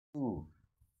Ooh.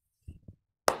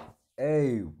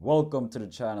 Hey, welcome to the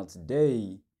channel.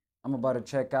 Today, I'm about to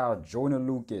check out Joyner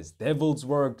Lucas Devil's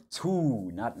Work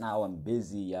 2. Not now, I'm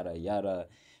busy, yada yada.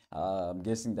 I'm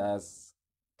guessing that's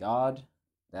God.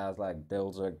 That's like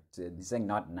Devil's Work. He's saying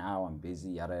not now, I'm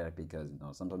busy, yada yada, because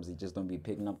sometimes he just don't be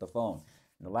picking up the phone.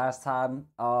 The last time,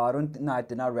 I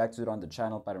did not react to it on the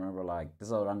channel, but I remember like this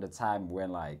was around the time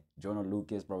when like Joyner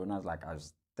Lucas, bro, when I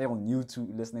was still new to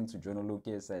listening to Joyner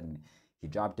Lucas and he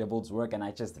dropped Devil's Work, and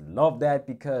I just love that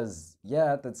because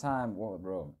yeah, at the time, whoa,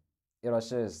 bro, it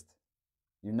was just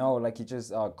like he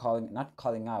just not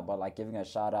calling out, but like giving a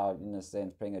shout out in a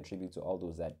sense, paying a tribute to all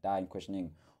those that died, and questioning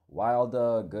why all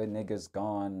the good niggas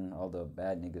gone, all the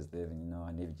bad niggas living.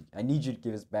 I need you to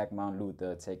give us back Mount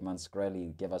Luther, take Mount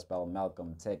Scully, give us Bell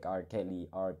Malcolm, take R. Kelly,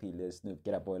 R.P. Lil Snoop,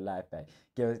 get that boy life back,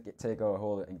 take our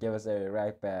whole and give us every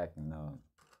right back.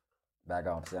 Back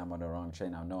off, say I'm on the wrong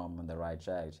train. I know I'm on the right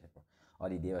track. All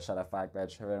they did was shut the fact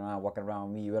that around walking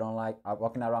around me. We don't like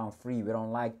walking around free. We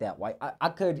don't like that. Why?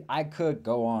 I could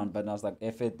go on, but I was like,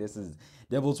 if this is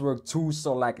Devil's Work 2,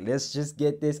 so like let's just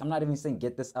get this. I'm not even saying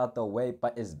get this out the way,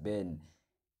 but it's been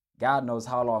God knows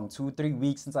how long, 2, 3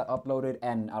 weeks since I uploaded,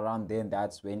 and around then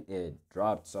that's when it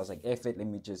dropped. So I was like, let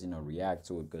me just react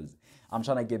to it because I'm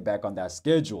trying to get back on that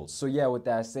schedule. So yeah, with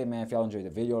that said, man, if y'all enjoyed the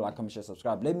video, like, comment, share,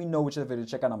 subscribe. Let me know which other video to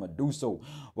check out. I'm gonna do so.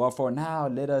 Well, for now,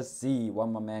 let us see what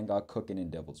my man got cooking in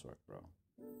Devil's Work, bro.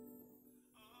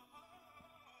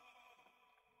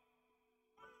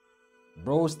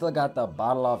 Bro still got the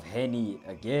bottle of Henny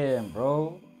again,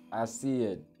 bro. I see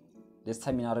it. This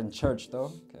time you're not in church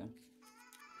though. Okay.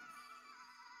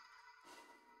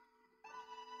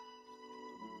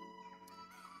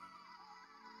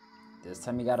 This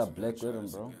time you got a black rhythm,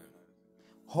 bro.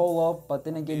 Hold up, but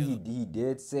then again, he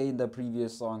did say in the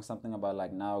previous song something about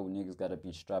like now niggas gotta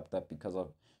be strapped up because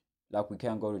of like we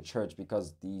can't go to church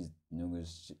because these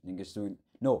niggas shooting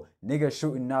niggas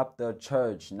shooting up the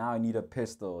church. Now I need a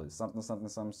pistol. Something something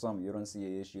something something. You don't see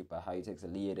an issue, but how you take a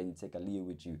lead and you take a lead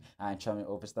with you. I ain't trying to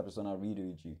overstep this when I read it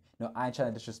with you. No, I ain't trying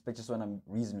to disrespect this when I'm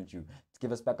reasoning with you. To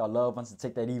give us back our love wants to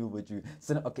take that evil with you.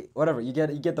 So okay, whatever. You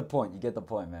get the point. You get the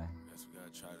point, man. Guess we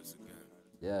gotta try this again.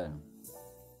 Yeah.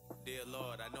 Dear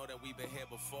Lord, I know that we've been here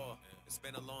before. It's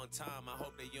been a long time, I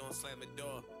hope that you don't slam the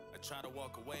door. I try to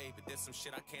walk away, but there's some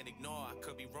shit I can't ignore. I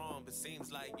could be wrong, but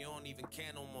seems like you don't even care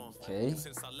no more. Okay.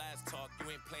 Since our last talk, you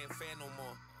ain't playing fair no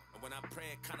more. And when I pray,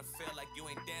 it kinda feel like you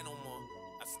ain't there no more.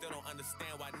 I still don't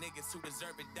understand why niggas who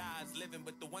deserve it dies living,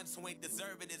 but the ones who ain't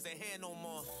deserve it isn't here no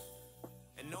more.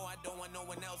 And no, I don't want no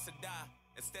one else to die.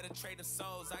 Instead of trading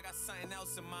souls, I got something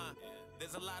else in mind.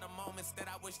 There's a lot of moments that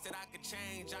I wish that I could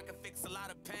change. I could fix a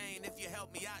lot of pain if you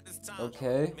help me out this time.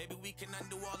 Okay. Maybe we can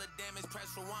undo all the damage,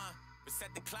 press rewind. Reset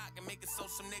the clock and make it so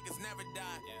some niggas never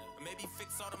die. Or maybe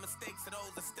fix all the mistakes of those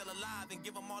that still alive and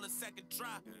give them all a second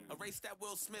try. Erase that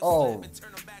Will Smith slap and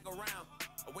turn them back around.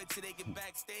 Or wait till they get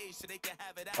backstage so they can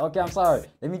have it out. Okay, I'm sorry.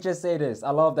 Let me just say this.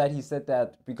 I love that he said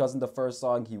that because in the first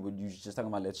song he would usually just talking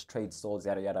about let's trade souls,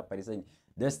 yada yada. But he's saying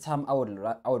this time I would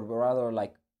rather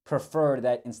like prefer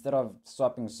that instead of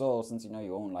swapping souls, since you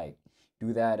won't like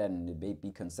do that and it may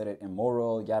be considered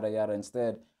immoral, yada yada.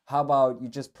 Instead, how about you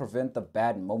just prevent the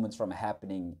bad moments from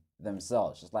happening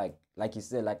themselves? Just like you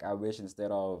said, like I wish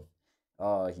instead of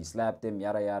he slapped him,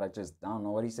 yada yada. Just I don't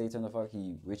know what he say to the fuck.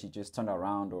 He wish he just turned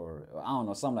around or I don't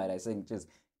know something like that. Saying just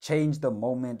change the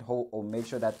moment, or make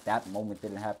sure that that moment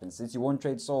didn't happen. Since you won't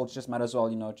trade souls, just might as well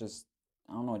just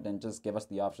I don't know. Then just give us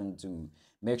the option to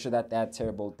make sure that that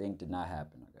terrible thing did not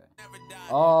happen. Okay.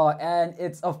 Oh, and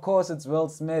of course it's Will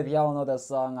Smith. Y'all know that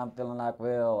song. I'm feeling like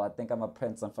Will. I think I'm a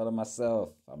prince. I'm feeling myself.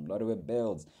 I'm loaded with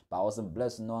builds, but I wasn't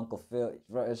blessed with no Uncle Phil.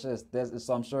 It's just this.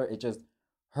 So I'm sure it just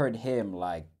hurt him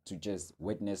like to just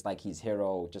witness like his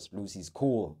hero just lose his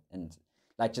cool and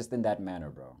like just in that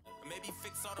manner, bro. Maybe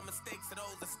fix all the mistakes of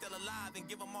those that still alive and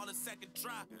give them all a second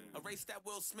try. Erase that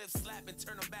Will Smith slap and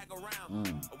turn them back around.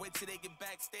 Or wait till they get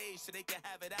backstage so they can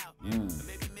have it out. And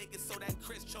maybe make it so that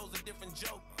Chris chose a different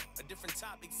joke, a different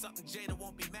topic, something Jada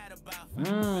won't be mad about.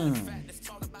 In fact, let's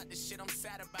talk about the shit I'm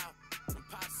sad about. When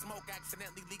Pop Smoke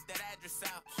accidentally leaked that address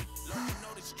out. Lord, you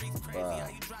know the streets crazy, how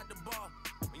you drive the ball.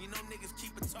 When you know niggas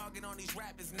keep a target on these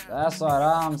rappers now. That's what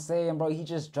I'm saying, bro. He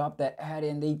just dropped that ad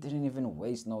and they didn't even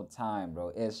waste no time,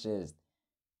 bro. It's just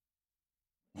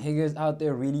niggas out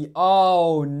there really.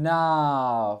 Oh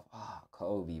nah,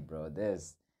 Kobe, bro.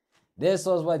 This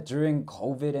was what during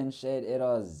COVID and shit. It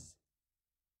was,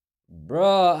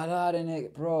 bro. I didn't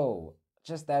it, bro.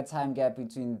 Just that time gap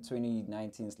between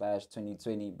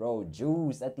 2019/2020, bro.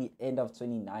 Juice at the end of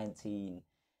 2019.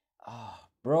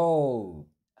 Bro.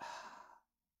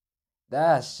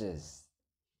 That's just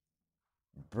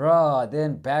Bruh,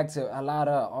 then back to a lot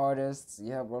of artists,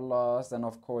 yeah, were lost, and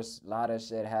of course, a lot of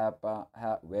shit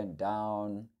went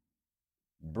down,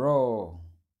 bro.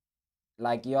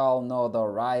 Like y'all know the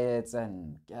riots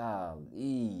and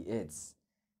golly, it's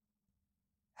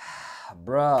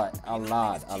bruh, a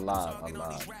lot.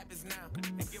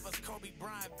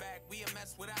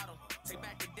 Take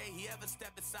back the day he ever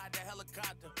stepped inside the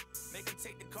helicopter. Make him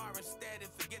take the car instead and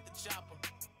forget the chopper.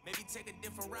 Maybe take a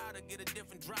different route or get a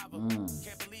different driver.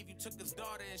 Can't believe you took his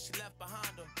daughter and she left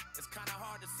behind him. It's kind of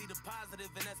hard to see the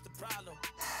positive and that's the problem.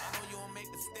 I know you won't make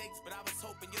mistakes, but I was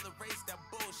hoping you'll erase that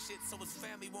bullshit so his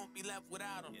family won't be left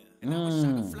without him. And I wish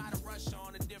I could fly to Russia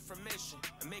on a different mission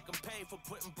and make him pay for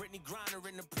putting Brittany Griner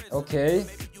in the prison. Okay.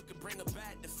 Maybe you could bring her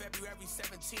back to February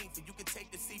 17th and you could take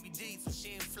the CBD so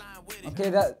she ain't flying with it. Okay,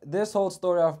 this whole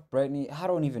story of Brittany, I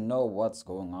don't even know what's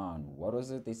going on. What was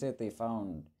it? They said they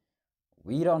found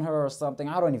weed on her or something.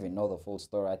 I don't even know the full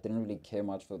story. I didn't really care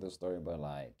much for the story, but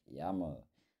like, yeah, I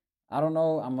don't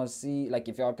know. I'm gonna see, like,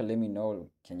 if y'all can let me know.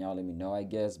 Can y'all let me know, I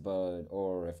guess? But,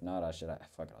 or if not,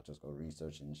 fuck it, I'll just go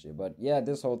research and shit. But yeah,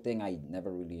 this whole thing, I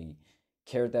never really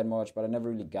cared that much, but I never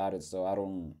really got it. So I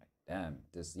don't,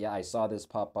 I saw this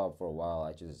pop up for a while.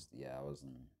 I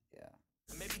wasn't, yeah.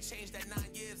 Maybe change that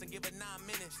 9 years and give it 9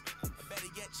 minutes. Or better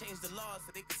yet, change the laws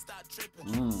so they can stop tripping.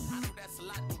 I know that's a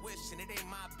lot to wish, and it ain't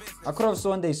my business. I could have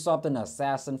sworn they stopped an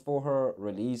assassin for her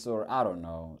release, or I don't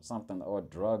know, something, or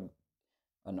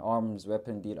an arms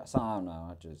weapon deal. So I don't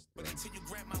know. But until you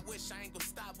grant my wish, I ain't gonna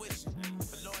stop wishing.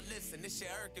 But Lord, listen, this shit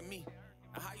irking me.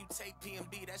 How you take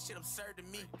PMB, that shit absurd to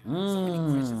me. So many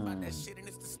questions about that shit and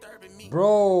it's disturbing me.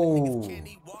 Bro. Niggas can't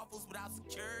eat waffles without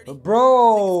security. Bro.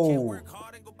 Niggas can't work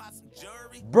hard and go buy some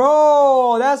jewelry.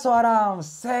 Bro, that's what I'm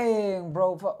saying,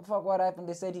 bro. Fuck what happened.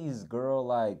 They said his girl,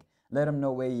 like, let him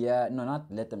know where he at. No, not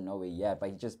let them know where he at,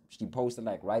 but she posted,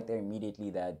 like, right there immediately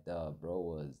that bro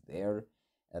was there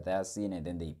at that scene, and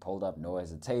then they pulled up no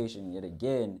hesitation yet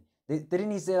again.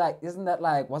 Didn't he say, like, wasn't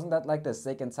that like the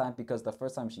second time? Because the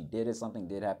first time she did it, something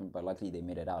did happen, but luckily they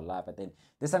made it out live. But then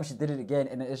this time she did it again,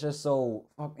 and it's just so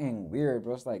fucking weird,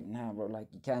 bro. It's like, nah, bro, like,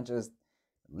 you can't just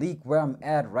leak where I'm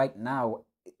at right now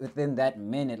within that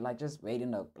minute. Like, just wait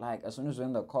in the, like, as soon as we're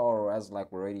in the car or as, like,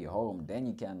 we're already home, then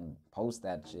you can post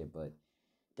that shit. But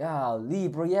golly,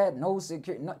 bro, yeah, no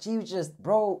security. No, she was just,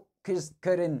 bro, just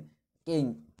couldn't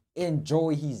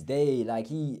enjoy his day. Like,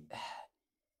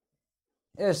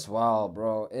 it's wild,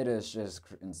 bro. It is just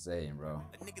insane, bro.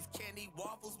 The niggas can't eat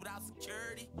waffles without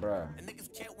security. Bro. The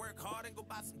niggas can't work hard and go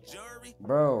buy some jewelry.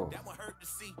 Bro. That one hurt to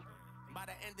see. And by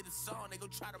the end of the song, they gon'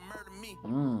 try to murder me.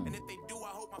 And if they do,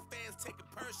 I hope my fans take it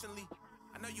personally.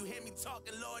 I know you hear me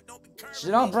talking, Lord, don't be cursing.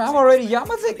 You know, bro, I'm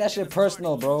gonna take that shit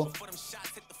personal, bro. Before them shots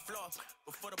hit the floor,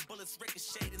 before the bullets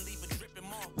ricochet and leave it dripping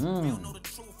more. We don't know the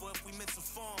truth or if we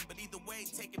misinformed, but either way,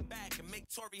 take it back and make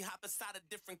Tory hop inside a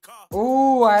different car.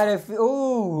 Ooh, I had a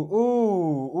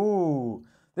ooh.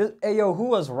 Hey, yo, who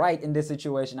was right in this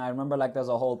situation? I remember, like, there's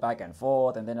a whole back and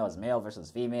forth, and then it was male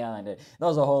versus female, and then there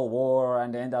was a whole war,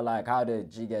 and then they're like, how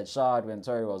did she get shot when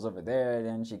Tori was over there? And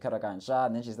then she could have gotten shot,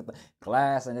 and then she said the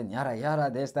glass, and then yada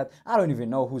yada, this, that. I don't even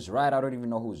know who's right. I don't even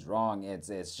know who's wrong. It's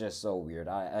just so weird.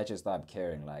 I just stopped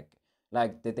caring. Like,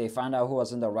 did they find out who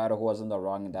was in the right or who was in the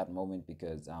wrong in that moment?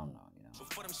 Because I don't know, you know.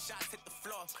 Before them shots hit the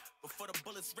floor, before the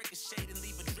bullets ricochet and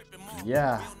leave it dripping more.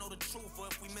 Yeah. We don't know the truth or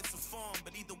if we misinformed,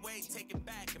 but either way, take it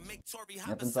back and make Tory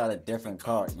hop Up inside a different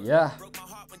car. Yeah. Broke my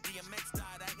heart when DMX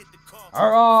died. I hit the car.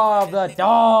 Oh, the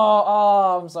dog.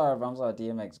 Oh, I'm sorry, bro. I'm sorry.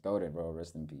 DMX goated, bro.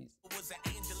 Rest in peace. Was an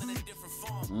angel in a different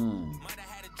form. Might have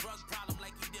had a drug problem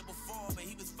like he did before, but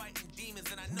he was fighting demons,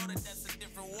 and I know that that's a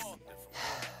different war.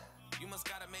 You must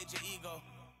got a major ego.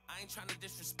 I ain't trying to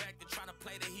disrespect and trying to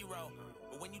play the hero.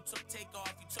 But when you took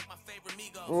Takeoff, you took my favorite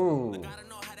Migos. Ooh. I gotta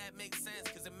know how that makes sense,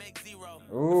 cause it makes zero.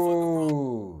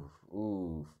 Ooh.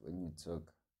 When you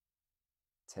took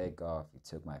Takeoff, you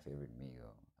took my favorite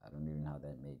Migo. I don't even know how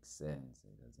that makes sense.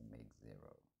 It doesn't make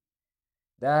zero.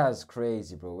 That's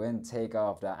crazy, bro. When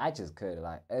Takeoff died, I just couldn't,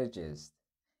 like, it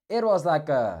was like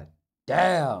a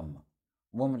damn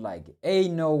woman, like,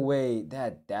 ain't no way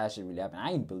that should really happen.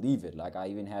 I didn't believe it. Like, I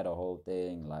even had a whole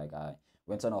thing, like, I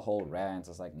went on a whole rant.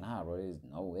 I was like, nah, bro, there's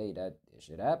no way that it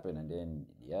should happen. And then,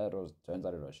 yeah, turns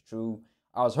out it was true.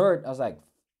 I was hurt. I was like,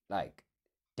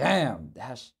 damn,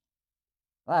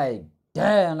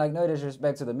 like, no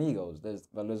disrespect to the Migos.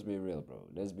 But let's be real, bro.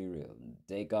 Let's be real.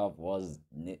 Takeoff was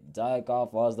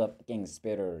the fucking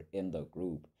spitter in the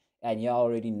group. And y'all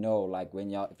already know, like,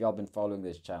 if y'all been following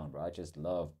this channel, bro, I just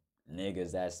love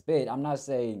niggas that spit. I'm not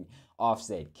saying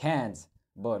Offset can't,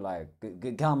 but, like,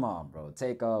 come on, bro.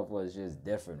 Takeoff was just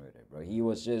different with it, bro. He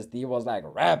was like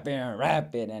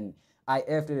rapping, and I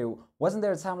effed it. Wasn't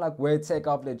there a time like where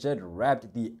Takeoff legit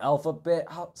rapped the alphabet?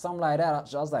 Something like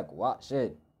that. I was like, what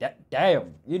shit?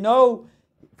 Damn, you know,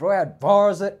 bro had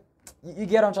bars. You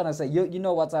get what I'm trying to say. You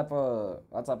know what type of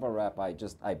rap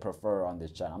I prefer on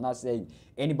this channel. I'm not saying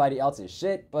anybody else's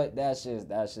shit, but that's just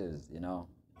you know.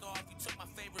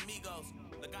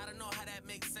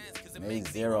 Maybe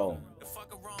zero.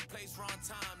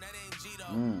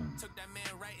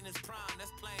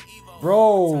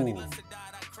 Bro.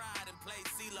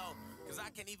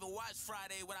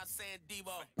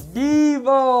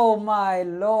 Devo, my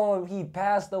lord, he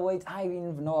passed away. I didn't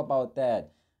even know about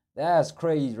that. That's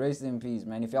crazy. Rest in peace,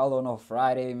 man. If y'all don't know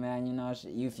Friday, man, you know,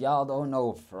 if y'all don't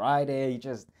know Friday,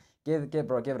 just give it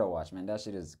a watch, man. That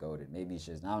shit is goated. Maybe it's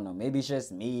just, I don't know, maybe it's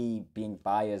just me being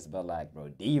biased, but like, bro,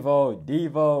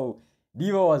 Devo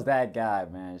was that guy,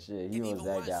 man. Shit, he was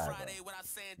that guy, bro.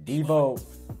 Devo.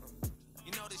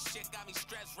 You know this shit got me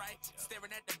stressed, right?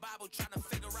 Staring at the Bible, trying to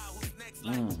figure out who's next.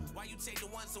 Like, why you take the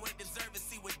ones who ain't deserve it,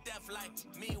 see what death like.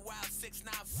 Meanwhile,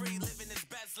 6ix9ine free, living his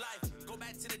best life. Go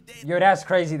back to the day. Yo, that's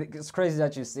crazy. It's crazy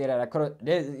that you say that. I could have.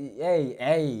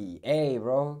 Hey,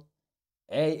 bro.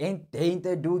 Hey, ain't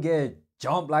that dude get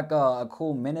jumped like a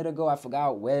cool minute ago? I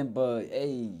forgot when, but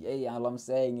hey, all I'm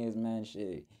saying is, man,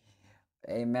 shit.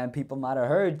 Hey, man, people might have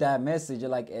heard that message. You're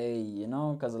like, hey, you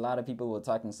know, because a lot of people were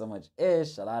talking so much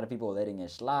ish. A lot of people were letting it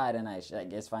slide. And I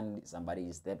guess finally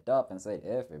somebody stepped up and said,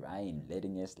 if I ain't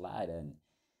letting it slide. And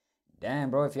damn,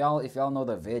 bro, if y'all know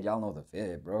the vid, y'all know the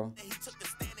vid, bro. He took the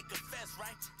stand and confessed,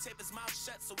 right? Tape his mouth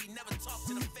shut so he never talked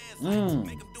to the feds. Right?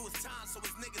 Make him do his time so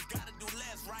his niggas gotta do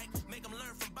less, right? Make him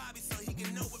learn from Bobby so he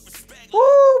can know what respect.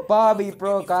 Woo! Bobby,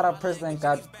 bro, got a president,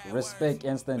 got respect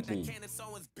instantly.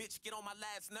 Get on my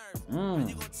last nerve. And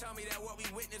you gonna tell me that what we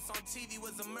witnessed on TV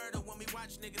was a murder when we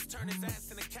watch niggas turn his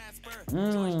ass into Casper.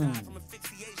 George died from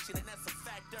asphyxiation, and that's a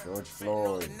factor. George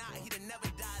Floyd. He never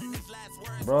died in his last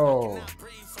words. Bro.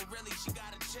 Breathe, so really she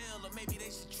gotta chill, or maybe they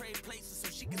should trade places so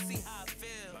she can see how I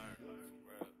feel.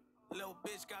 Little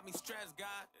bitch got me stressed,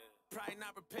 God. Probably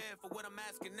not prepared for what I'm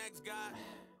asking next, God.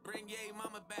 Bring Ye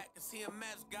mama back, cause he a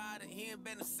mess, God. And he ain't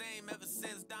been the same ever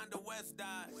since Donda West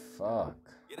died. Fuck.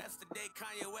 Yeah, that's the day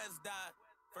Kanye West died.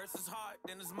 First his heart,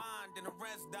 then his mind, then the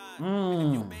rest died. And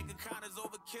if your bank account is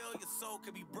overkill, your soul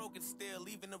could be broken still.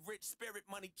 Even a rich spirit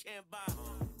money can't buy.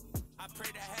 I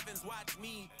pray the heavens watch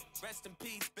me. Rest in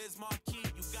peace, Biz Markie,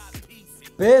 you got peace.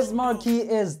 Biz Markie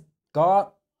is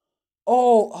God.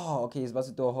 Oh, okay, he's about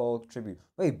to do a whole tribute.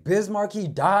 Wait, Biz Markie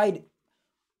died?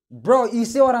 Bro, you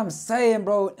see what I'm saying,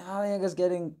 bro? I think it's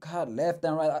getting cut left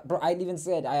and right. Bro, I even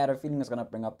said I had a feeling it's gonna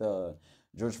bring up the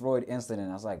George Floyd incident.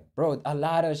 I was like, bro, a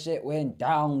lot of shit went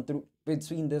down through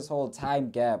between this whole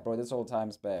time gap, bro. This whole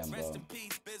time span, bro. Rest in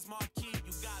peace, Biz Markie,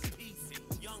 you got peace.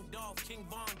 Young Dolph, King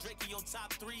Von, Drake, your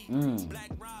top 3. Black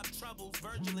Rob, Troubles,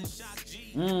 Virgil, and Shock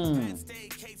G. Pat Stay,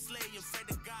 K Slay, and Fred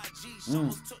the God G.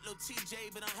 Shovels took Lil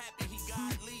TJ, but I'm happy he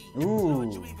got Lee.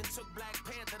 Ooh. You even took Black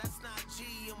Panther, that's not G.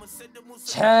 And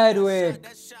Chadwick.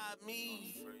 That shot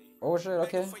me. Oh shit,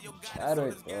 okay.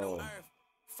 Chadwick, bro.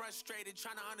 Frustrated,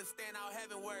 trying to understand how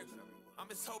heaven works. I'm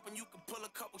just hoping you can pull a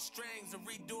couple strings and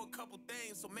redo a couple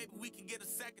things so maybe we can get a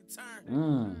second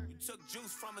turn. You took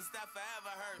juice from us that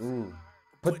forever hurts.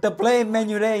 Put the blame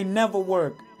menu, they ain't never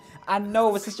work. I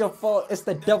know it's your fault, it's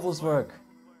the devil's work.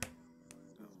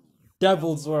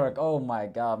 Devil's work. Oh my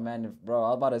god, man, bro. I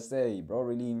was about to say, bro,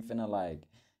 really ain't finna like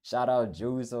shout out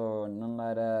Juice or nothing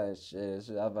like that. Shit. I was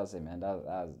about to say, man,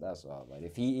 that's all. But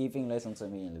if he even listened to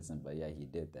me and listened, but yeah, he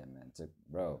did that, man.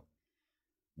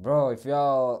 Bro, if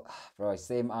y'all, bro,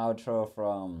 same outro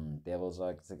from Devil's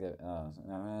Work.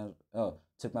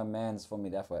 Took my man's for me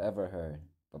that forever heard.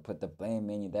 But put the blame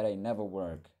menu, that ain't never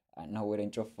work. I know it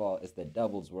ain't your fault. It's the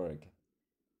devil's work.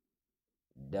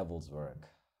 Devil's work,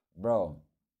 bro.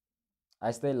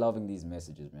 I stay loving these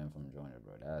messages, man, from Joyner,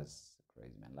 bro. That's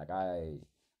crazy, man. Like I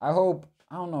hope,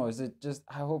 I don't know, is it just,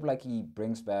 I hope like he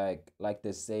brings back like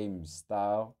the same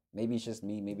style. Maybe it's just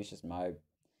me, maybe it's just my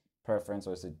preference,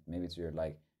 or is it, maybe it's your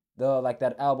like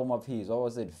that album of his, or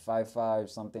was it 5-5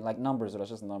 something, like numbers, or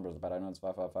it's just numbers, but I know it's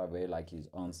 5-5-5 where like he's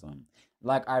on some.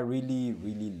 Like I really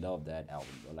love that album,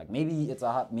 bro. Like maybe it's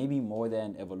maybe more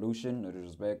than Evolution, no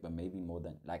disrespect, but maybe more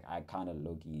than, like I kind of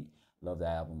low-key love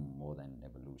that album more than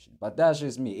Evolution. But that's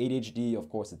just me. ADHD, of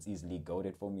course, it's easily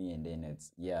goated for me. And then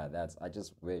it's, yeah, I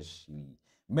just wish he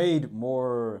made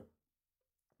more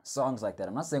songs like that.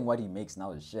 I'm not saying what he makes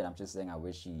now is shit. I'm just saying I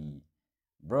wish he,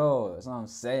 bro, that's what I'm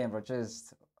saying, bro. It's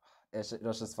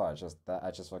just fun. It's just that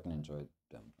I just fucking enjoyed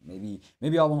them. Maybe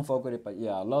I won't fuck with it, but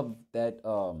yeah, I love that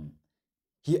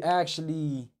he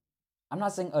actually, I'm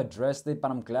not saying addressed it, but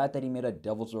I'm glad that he made a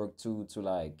Devil's Work 2 to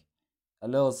like a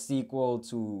little sequel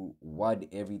to what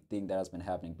everything that has been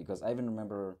happening, because I even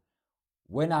remember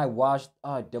when I watched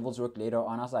Devil's Work later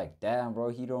on, I was like, damn, bro,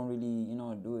 he don't really,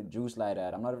 do a Juice like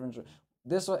that. I'm not even sure.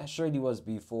 This surely was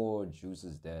before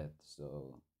Juice's death.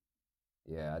 So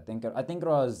yeah, I think it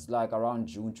was like around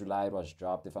June, July it was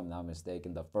dropped, if I'm not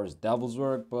mistaken, the first Devil's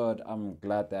Work. But I'm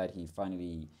glad that he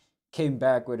finally came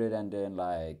back with it, and then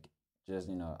like just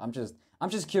I'm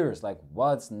just curious, like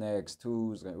what's next,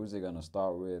 who's it gonna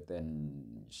start with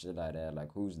and shit like that, like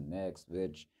who's next,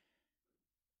 which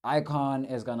icon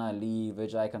is gonna leave,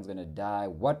 which icon's gonna die,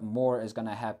 what more is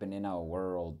gonna happen in our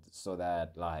world, so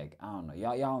that like I don't know,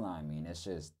 y'all know what I mean. It's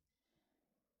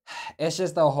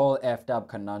just a whole effed up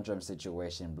conundrum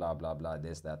situation, blah blah blah,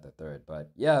 this, that, the third.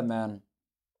 But yeah, man.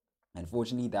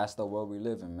 Unfortunately, that's the world we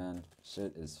live in, man.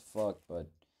 Shit is fucked, but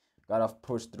gotta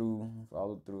push through,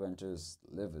 follow through, and just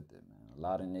live with it, man. A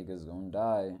lot of niggas gonna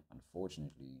die,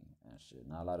 unfortunately, and shit.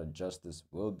 Not a lot of justice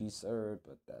will be served,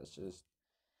 but that's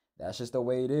just the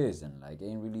way it is, and like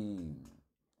ain't really.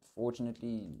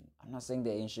 Fortunately, I'm not saying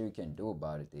there ain't shit you can do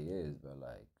about it. There is, but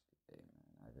like, hey,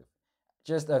 man,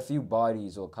 just a few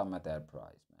bodies will come at that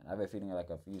price, man. I have a feeling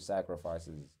like a few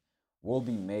sacrifices will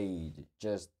be made.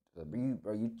 Just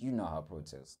you know how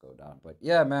protests go down. But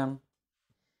yeah, man.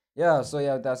 Yeah, so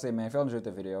yeah, that's it, man. If you enjoyed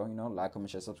the video, like, comment,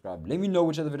 share, subscribe. Let me know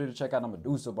which other video to check out. I'm gonna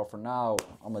do so. But for now,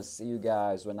 I'm gonna see you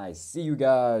guys when I see you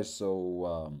guys.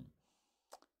 So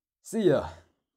see ya.